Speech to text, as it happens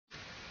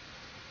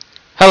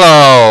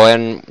Hello,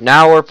 and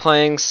now we're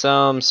playing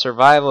some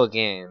survival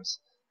games.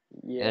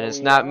 And Yeah, it's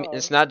we not are.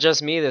 it's not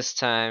just me this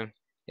time.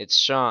 It's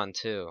Sean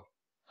too.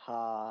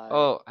 Hi.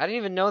 Oh, I didn't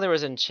even know there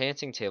was an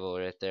enchanting table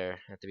right there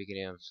at the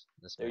beginning of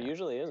this There map.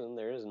 usually isn't.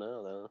 There is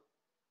now, though.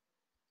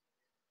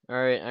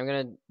 Alright, I'm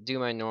gonna do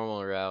my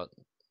normal route.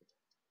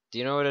 Do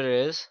you know what it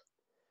is?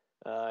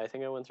 I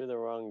think I went through the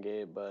wrong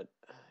gate, but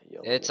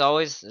you'll let me It's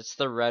try. it's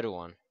the red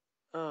one.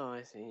 Oh,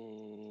 I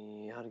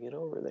see. How to get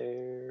over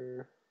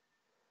there.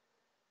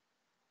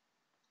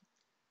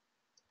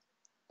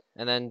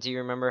 And then do you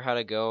remember how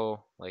to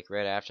go like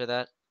right after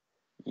that?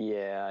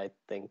 Yeah, I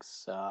think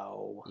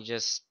so. You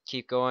just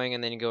keep going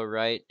and then you go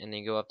right and then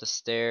you go up the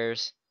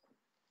stairs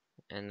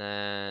and Oh,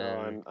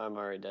 then I'm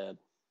already dead.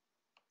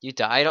 you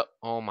died.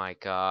 Oh my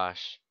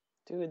gosh.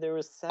 Dude, there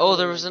was Oh, 7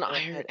 there of was them. an They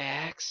all iron had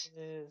axe.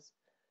 axes.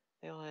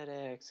 They all had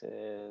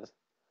axes.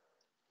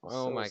 I'm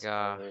Oh so my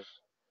gosh.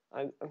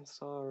 sorry. I'm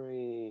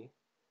sorry.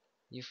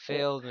 You I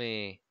failed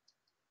me.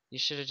 You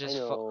should have I just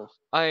know.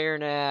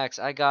 iron axe.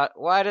 I got.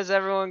 Why does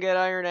everyone get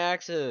iron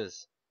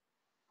axes?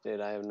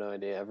 Dude, I have no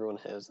idea. Everyone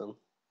has them.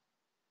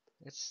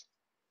 It's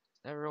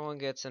everyone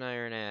gets an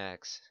iron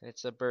axe.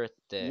 It's a You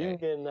birthday.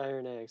 get an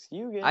iron axe.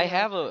 You get I an iron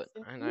have axe.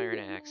 And an you iron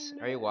get an axe.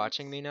 iron Are you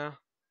watching axe. me now?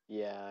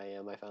 Yeah, I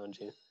am. I found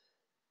you.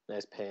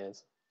 Nice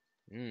pants.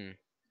 Hmm.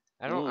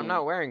 I'm Mmm.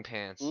 not wearing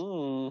pants.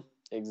 Mmm.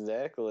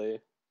 Exactly.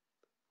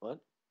 What?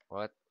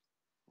 What?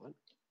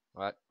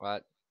 What?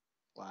 What?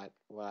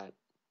 What?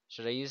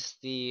 Should I use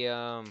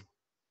the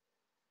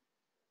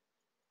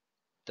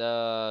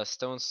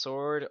stone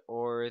sword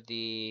or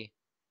the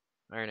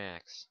iron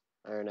axe?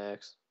 Iron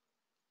axe.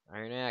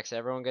 Iron axe.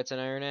 Everyone gets an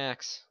iron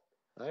axe.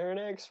 Iron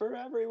axe for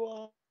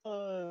everyone.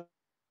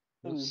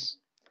 Oops.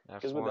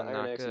 Because with the F1, iron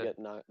not axe, you good.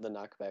 get the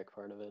knockback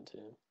part of it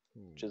too,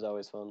 which is Hmm.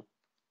 always fun.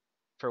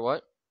 For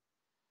what?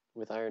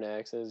 With iron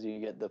axes, you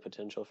get the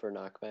potential for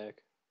knockback.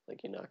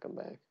 Like you knock them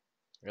back.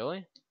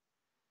 Really?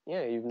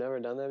 Yeah, you've never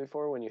done that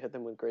before when you hit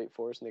them with great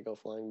force and they go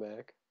flying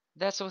back.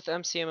 That's with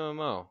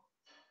MCMMO.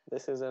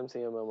 This is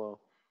MCMMO.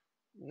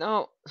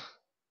 No,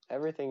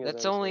 Everything is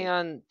that's only MCMMO.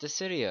 on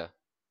Dissidia.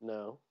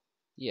 No.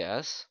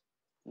 Yes.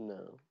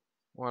 No.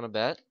 Wanna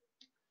bet?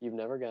 You've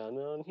never gotten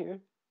it on here?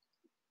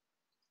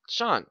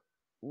 Sean,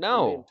 I'm being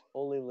no.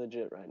 totally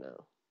legit right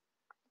now.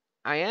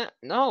 I am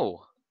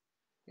no.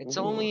 It's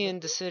only What? in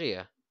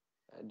Dissidia.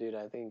 Dude,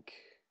 I think.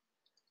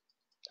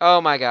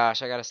 Oh my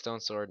gosh, I got a stone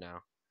sword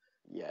now.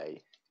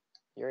 Yay.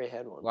 You already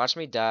had one. Watch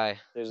me die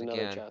There's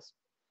another again. chest.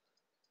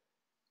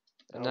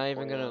 I'm I'll not even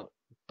point gonna out.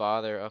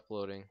 bother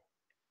uploading.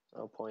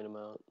 I'll point them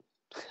out.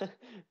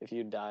 If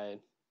you died,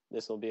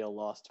 this will be a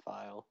lost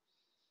file.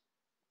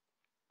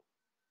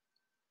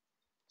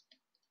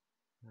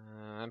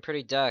 I'm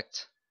pretty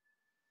decked.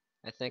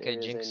 I think I There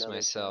is jinxed another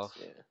myself.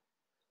 chest,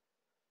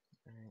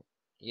 yeah.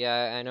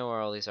 Yeah, I know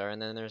where all these are.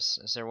 And then is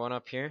there one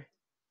up here?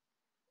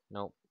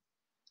 Nope.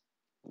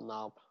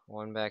 Nope.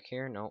 One back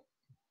here? Nope.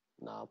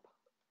 Nope.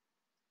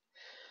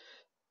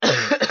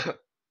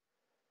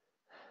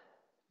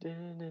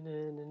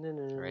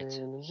 Right.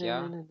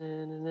 Yeah.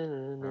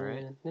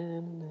 Alright.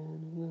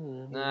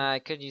 Nah, I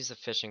could use the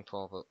fishing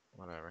pole, but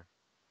whatever.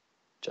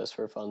 Just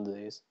for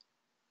funsies.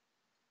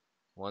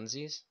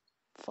 Onesies?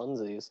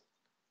 Funsies.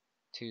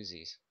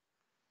 Twosies.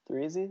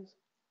 Threesies?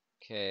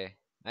 Okay.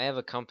 I have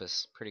a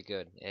compass. Pretty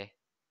good, eh?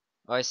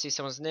 Oh, I see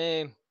someone's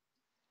name.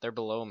 They're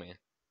below me.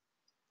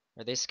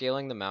 Are they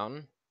scaling the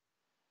mountain?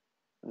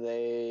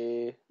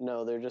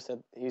 No, they're just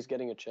he's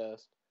getting a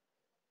chest.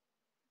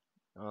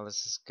 Oh,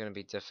 this is gonna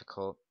be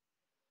difficult.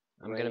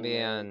 I'm gonna Rain be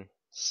Man. on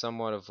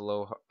somewhat of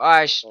low.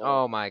 Oh,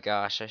 Oh my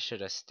gosh, I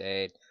should have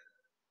stayed.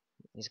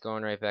 He's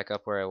going right back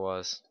up where I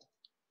was.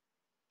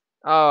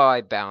 Oh,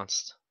 I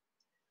bounced.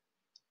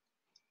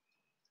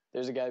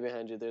 there's a guy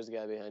behind you. There's a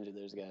guy behind you.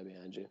 There's a guy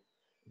behind you.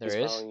 There He's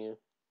is? following you.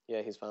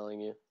 Yeah, he's following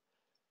you.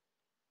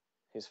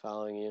 He's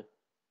following you.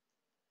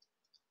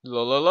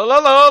 La la la la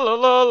la la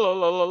la la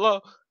la la la.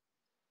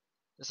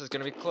 This is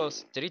gonna be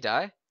close. Did he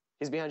die?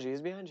 He's behind you.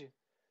 He's behind you.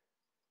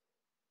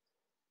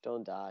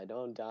 Don't die.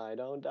 Don't die.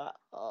 Don't die.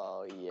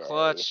 Oh, yay.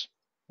 Clutch.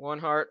 One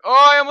heart.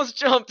 Oh, I almost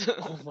jumped.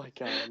 Oh my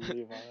god,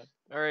 Levi.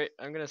 Alright,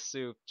 I'm gonna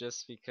soup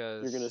just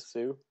because. You're gonna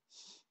sue?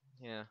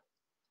 Yeah.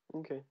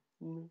 Okay.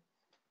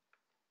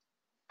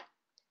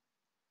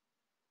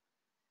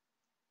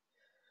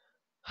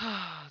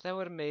 That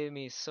would have made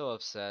me so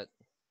upset.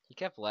 He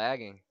kept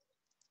lagging.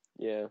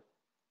 Yeah.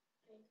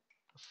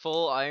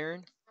 Full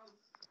iron?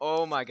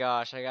 Oh my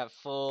gosh, I got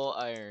full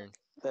iron.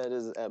 That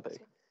is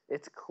epic.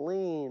 It's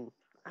clean.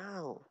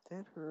 Ow,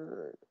 that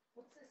hurt.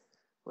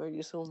 Why are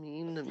you so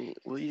mean to me?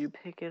 Will you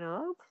pick it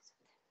up?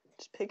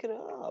 Just pick it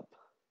up.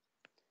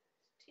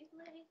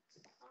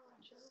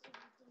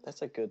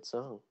 That's a good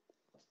song.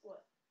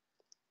 What?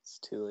 It's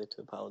too late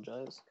to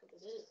apologize.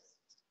 It is.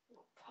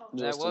 That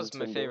Justin was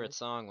my favorite Timberlake.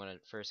 song when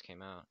it first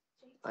came out.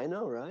 I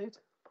know, right?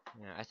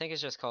 Yeah, I think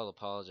it's just called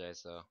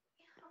Apologize though.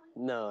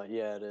 No,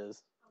 yeah, it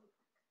is.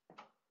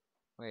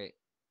 Wait.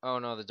 Oh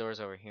no, the door's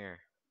over here.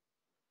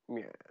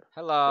 Yeah.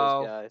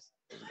 Hello. There's guys.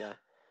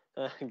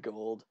 There's a guy.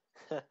 Gold.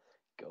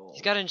 Gold.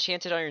 He's got an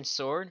enchanted iron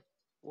sword.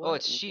 What? Oh,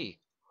 it's she.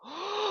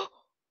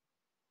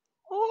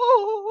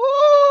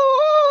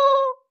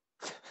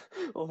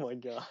 Oh my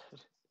god.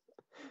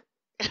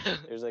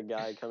 There's a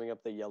guy coming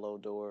up the yellow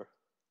door.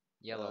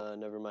 Yellow.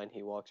 Never mind,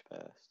 he walks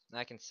past.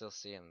 I can still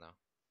see him though.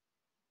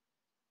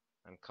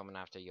 I'm coming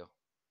after you.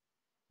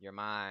 You're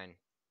mine.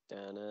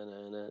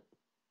 Da-na-na-na.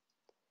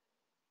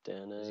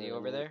 Is he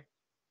over there?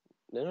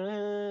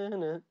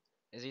 Da-na-na-na.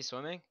 Is he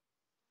swimming?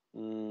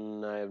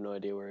 I have no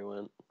idea where he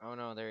went. Oh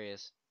no, there he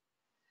is.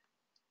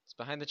 It's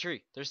behind the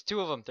tree. There's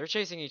two of them. They're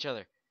chasing each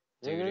other.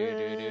 Coming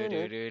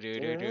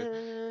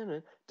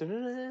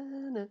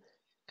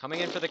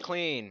in for the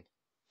clean.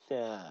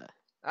 Yeah.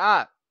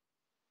 Ah!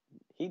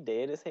 He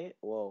dead as hell.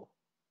 Whoa.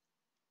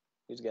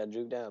 He just got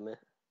juked out, man.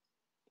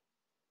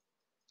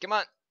 Come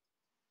on.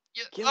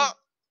 Yeah. Kill Oh! him.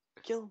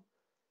 Kill him.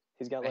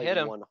 He's got I like hit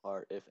him. 1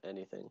 heart, if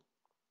anything.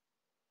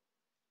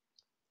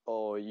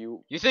 Oh,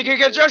 you think you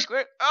can just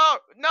quit? Oh,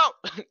 no!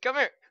 Come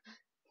here.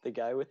 The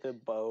guy with the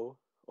bow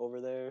over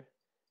there,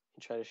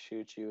 he tried to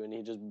shoot you and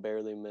he just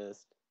barely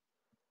missed.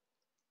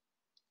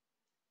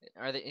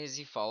 Is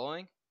he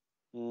following?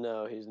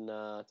 No, he's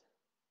not.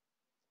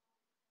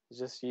 It's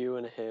just you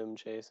and him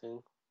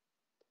chasing.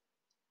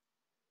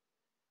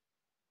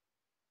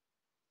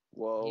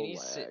 Whoa, He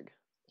needs to- lag.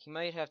 He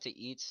might have to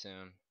eat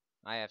soon.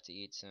 I have to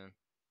eat soon.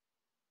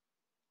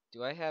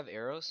 Do I have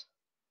arrows?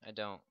 I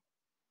don't.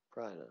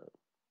 Probably not.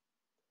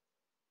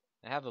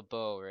 I have a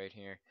bow right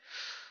here.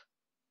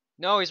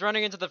 No, he's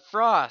running into the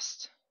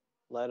frost.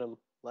 Let him.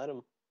 Let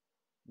him.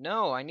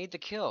 No, I need the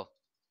kill.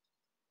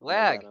 Oh my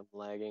Lag. God, I'm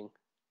lagging.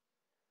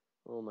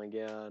 Oh my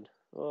god.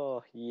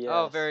 Oh, yes.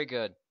 Oh, very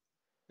good.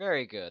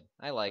 Very good.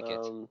 I like it.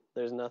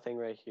 There's nothing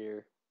right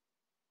here.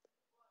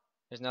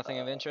 There's nothing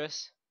of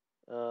interest?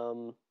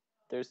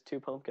 There's 2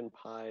 pumpkin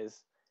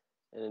pies,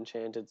 an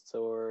enchanted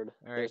sword.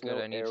 Alright, There's good.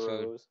 no I need arrows.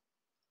 food.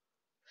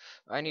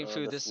 I need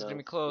food. The This is gonna snow.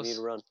 be close. You need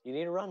to run. You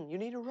need to run. You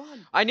need to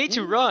run. I need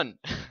to run!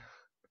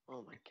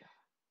 Oh my god.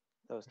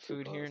 That was too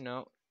Food close. here?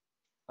 No.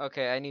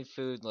 Okay, I need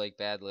food, like,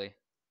 badly.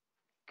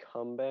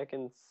 Come back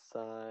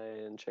inside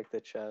and check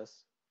the chest.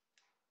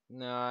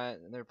 No,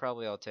 they're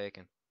probably all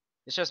taken.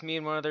 It's just me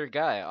and one other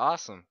guy.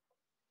 Awesome.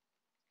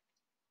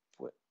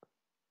 What?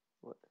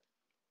 What?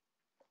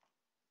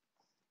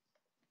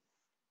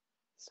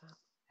 Stop.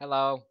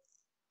 Hello.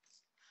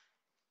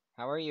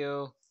 How are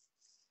you?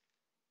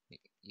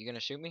 You gonna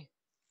shoot me?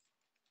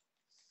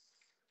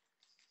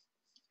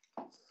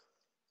 Hi,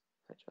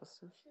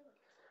 Justin.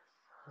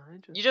 Hi,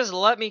 Justin. You just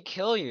let me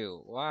kill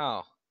you.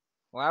 Wow.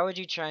 Why would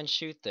you try and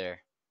shoot there?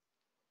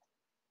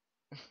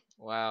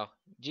 Wow.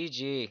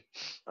 GG.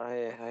 I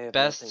have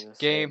Best nothing to say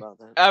game about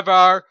that.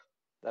 ever.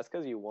 That's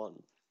because you won.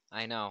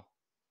 I know.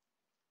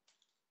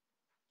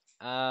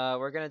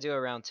 We're gonna do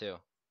a round 2.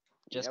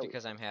 Just Yeah,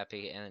 because I'm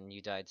happy and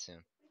you died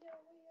soon.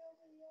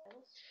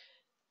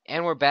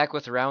 And we're back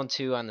with round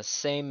 2 on the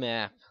same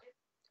map.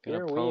 Gonna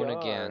Here we pwn are.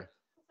 again.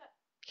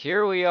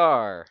 Here we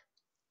are.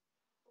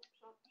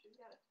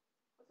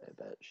 I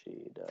bet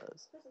she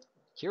does.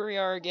 Here we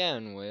are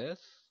again with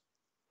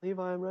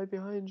Levi, I'm right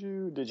behind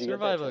you. Did you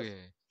survival get that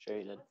chest? game. Sure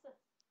you did.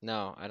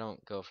 No, I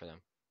don't go for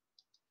them.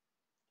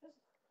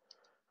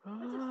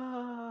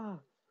 Ah,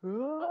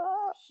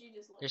 ah.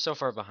 You're so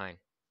far behind.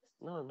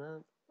 No, I'm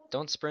not.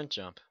 Don't sprint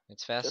jump.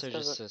 It's faster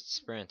Just 'cause just to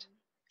sprint.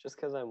 Just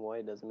because I'm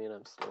white doesn't mean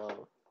I'm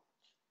slow.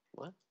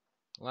 What?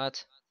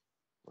 What?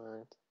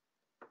 What?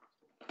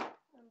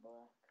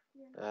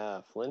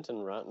 Ah, flint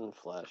and rotten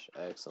flesh.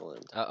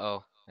 Excellent.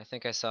 Uh-oh. I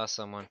think I saw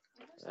someone.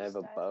 I have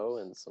a bow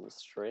and some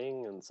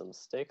string and some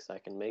sticks. I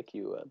can make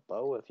you a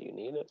bow if you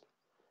need it.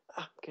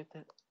 Ah, get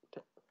that.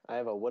 I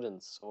have a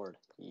wooden sword.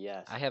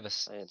 Yes. I have a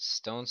I am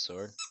stone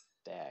sword.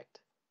 stacked.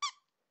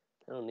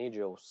 I don't need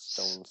your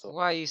stone sword.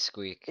 Why you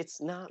squeak?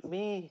 It's not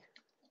me.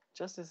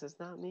 Justice, it's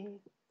not me.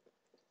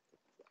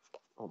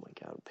 Oh my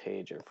god,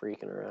 Paige, you're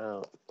freaking her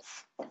out.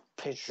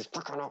 Paige, she's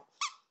freaking out.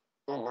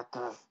 Oh my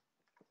god.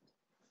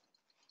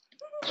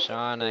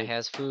 Sean, I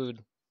has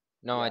food.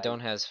 No, Yeah, I don't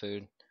has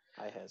food.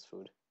 I has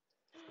food.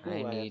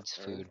 I Ooh, needs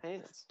have iron food.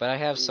 pants. But I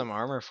have Jeez. some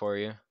armor for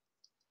you.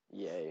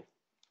 Yay.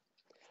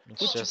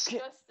 It's Would you just...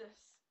 get-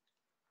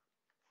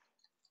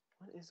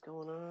 What is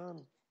going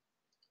on?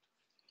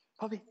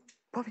 Puppy,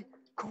 puppy,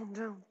 calm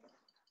down.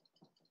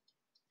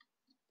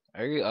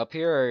 Are you up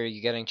here or are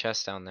you getting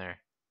chests down there?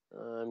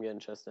 I'm getting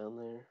chest down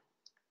there.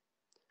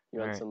 You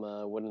want Alright.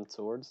 some wooden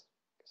swords?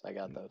 Because I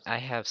got those. I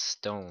have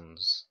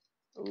stones.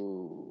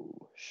 Ooh,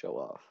 show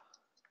off.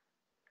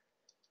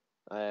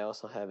 I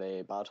also have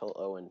a bottle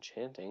o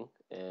enchanting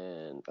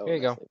and Here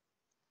you go. that's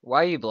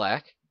Why are you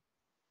black?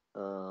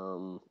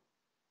 it.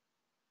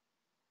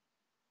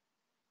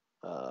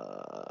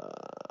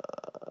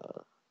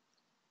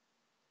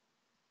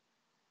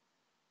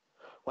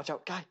 Watch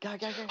out, guy.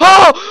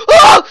 Oh!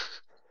 Oh!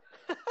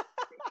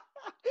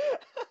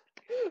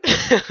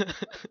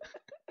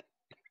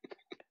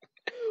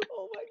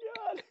 Oh my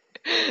god.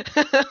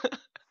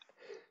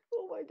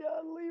 Oh my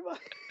god, Levi.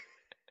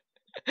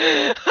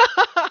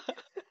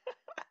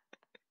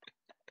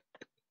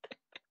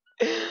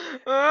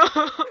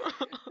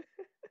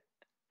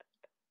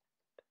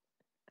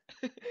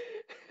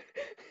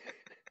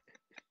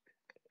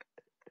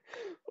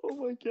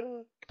 my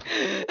god.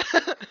 You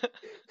have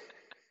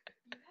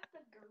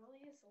the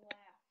girliest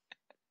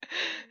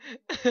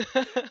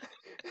laugh.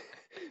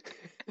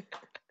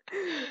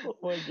 Oh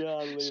my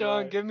god, Levi.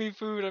 Sean, give me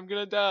food. I'm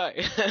gonna die.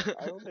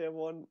 I only have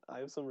one. I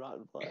have some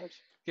rotten flesh.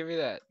 Give me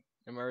that.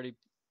 I'm already.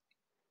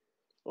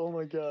 Oh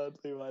my god,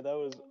 Levi, that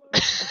was.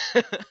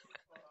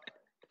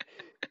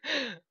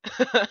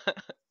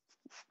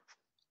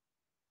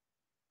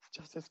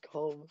 Justice,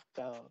 calm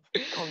down.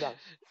 Calm down.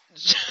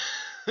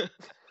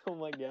 Oh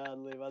my god,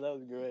 Levi, that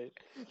was great.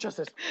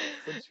 Justice,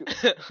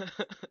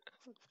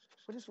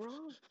 what is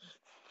wrong?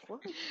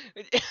 What?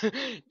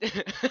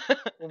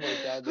 Oh my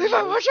god,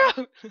 Levi, watch out!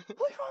 Levi,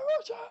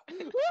 watch out!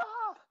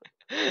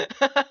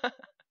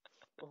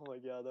 Oh my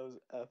god, that was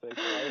epic.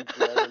 I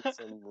dreaded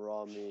some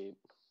raw meat.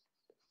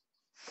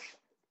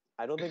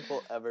 I don't think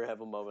we'll ever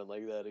have a moment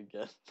like that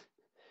again.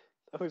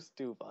 That was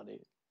too funny.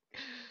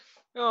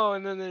 Oh,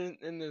 and then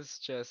in this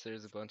chest,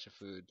 there's a bunch of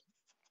food.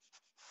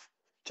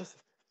 Just.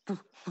 Do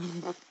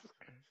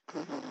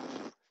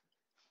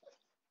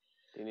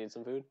you need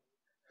some food?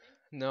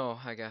 No,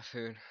 I got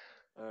food.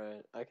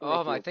 Alright, I can Oh,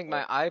 make you I a think bow.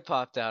 my eye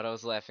popped out. I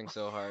was laughing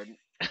so hard.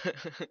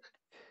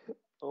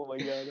 Oh my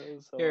god, that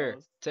was so Here,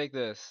 awesome. take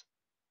this.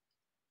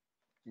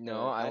 No,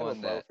 Alright, I have want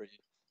a bow that. for you.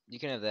 You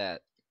can have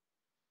that.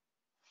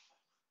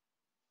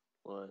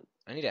 What?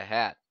 I need a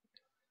hat.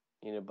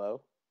 You need a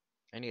bow?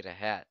 I need a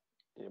hat.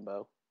 You need a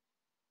bow?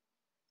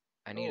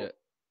 I need a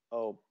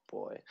Oh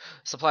boy.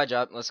 supply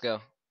drop. Let's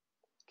go.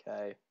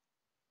 Okay.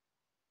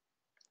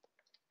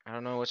 I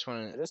don't know which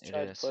one I just it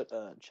tried is. to put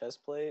a chest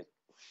plate.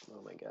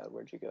 Oh my god,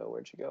 where'd you go?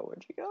 Where'd you go?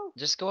 Where'd you go?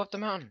 Just go up the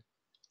mountain.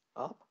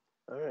 Up?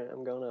 Alright,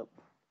 I'm going up.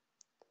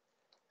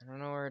 I don't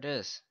know where it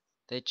is.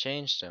 They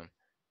changed them.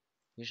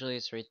 Usually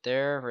it's right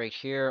there, right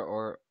here,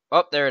 or...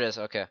 Oh, there it is.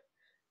 Okay.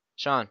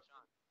 Sean.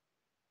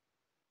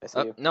 I see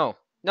you. No.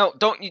 No,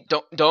 don't.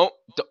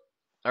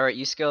 Alright,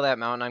 you scale that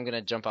mountain. I'm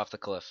gonna jump off the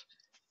cliff.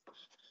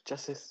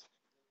 Justice.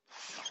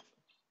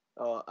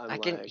 Oh, I'm I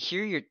can lagged.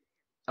 hear your...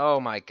 Oh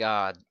my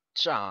god.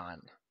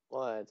 Sean.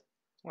 What?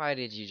 Why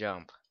did you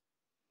jump?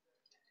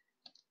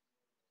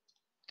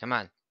 Come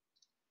on.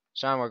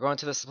 Sean, we're going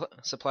to the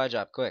supply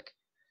drop. Quick.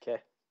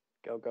 Okay.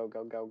 Go, go,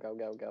 go, go, go,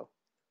 go, go.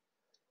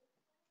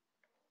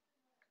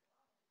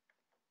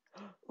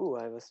 Ooh,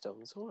 I have a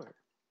stone sword.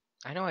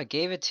 I know I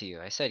gave it to you.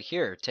 I said,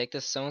 here, take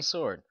this stone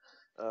sword.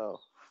 Oh.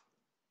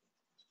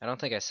 I don't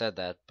think I said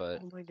that,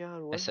 but Oh my god, I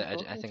where'd said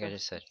you go, I think I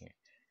just Justice? said here.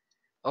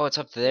 Oh, it's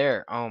up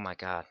there. Oh my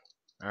god.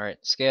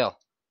 Alright, scale.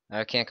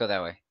 I can't go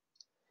that way.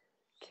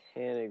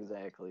 Can't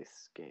exactly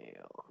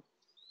scale.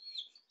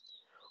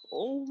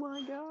 Oh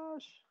my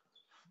gosh.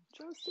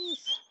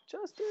 Justice.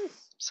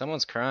 Justice.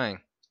 Someone's crying.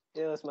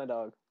 Yeah, that's my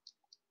dog.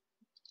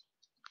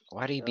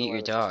 Why do you I don't beat know why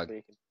your that's just dog?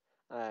 squeaking.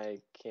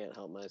 I can't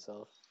help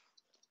myself.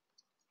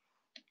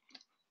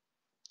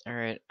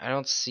 Alright, I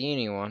don't see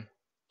anyone.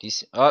 Do you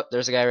see? Oh,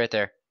 there's a guy right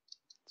there.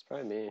 It's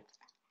probably me.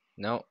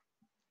 No.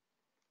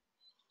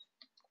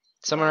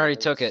 Someone Wow, already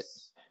I'm took it.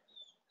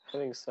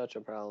 having such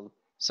a problem.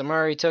 Someone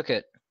already took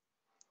it.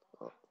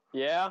 Oh.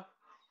 Yeah?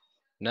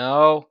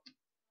 No.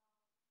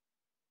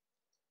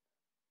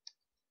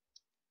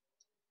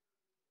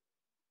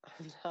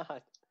 I'm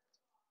not.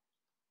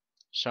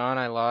 Sean,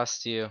 I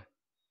lost you.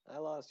 I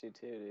lost you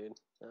too, dude.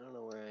 I don't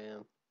know where I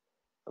am.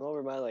 I'm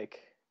over by like...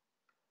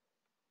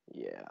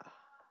 Yeah.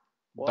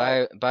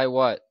 What? By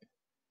what?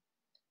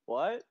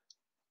 What?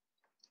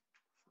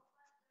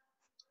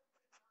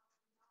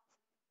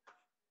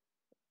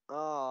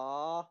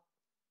 Aww.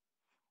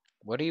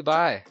 What do you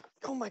buy?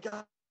 Oh my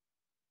god.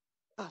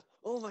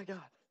 Oh my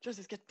god.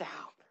 Justice, get down.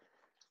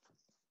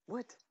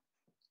 What?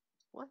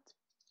 What?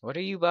 What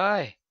do you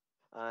buy?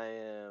 I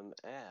am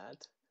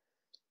at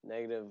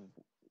negative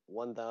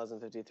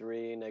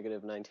 1053,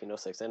 negative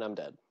 1906, and I'm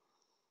dead.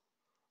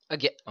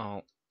 Again.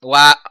 Oh.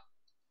 Wow.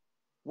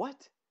 What?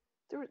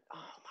 There. Oh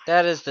my.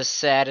 That is the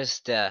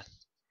saddest death.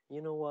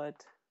 You know what?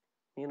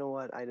 You know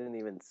what? I didn't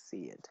even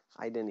see it.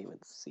 I didn't even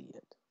see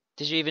it.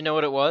 Did you even know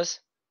what it was?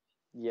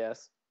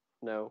 Yes.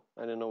 No.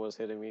 I didn't know what was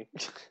hitting me.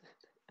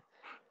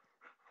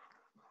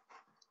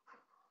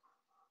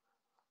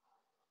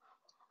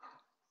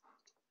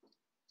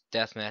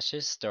 Deathmatch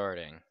is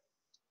starting.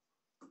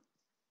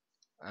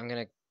 I'm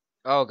gonna...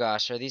 Oh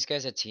gosh, are these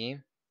guys a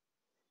team?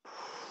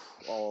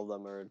 All of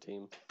them are a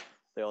team.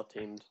 They all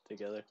teamed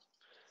together.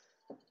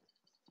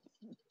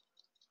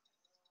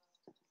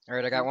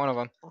 Alright, I got one of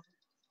them.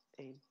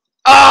 Aim.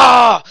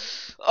 Oh!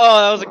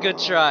 Oh, that was a good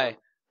try.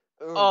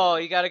 Oh,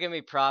 you gotta give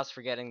me props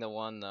for getting the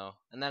one, though.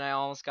 And then I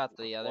almost got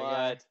the other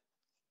guy.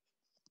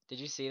 Did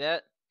you see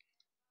that?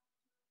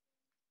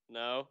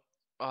 No.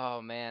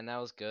 Oh, man, that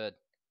was good.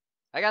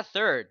 I got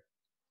third.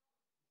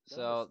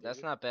 So, Nice, that's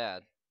dude. not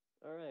bad.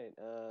 Alright,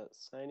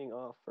 signing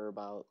off for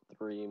about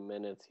 3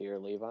 minutes here,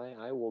 Levi.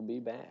 I will be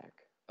back.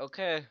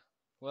 Okay,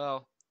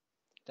 well,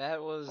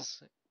 that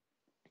was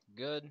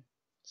good.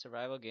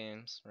 Survival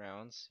games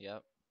rounds,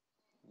 yep.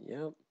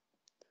 Yep.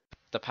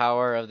 The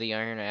power of the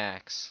iron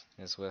axe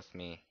is with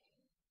me.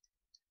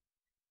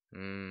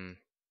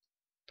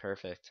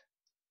 Perfect.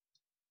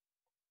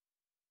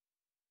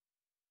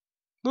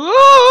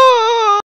 Ah!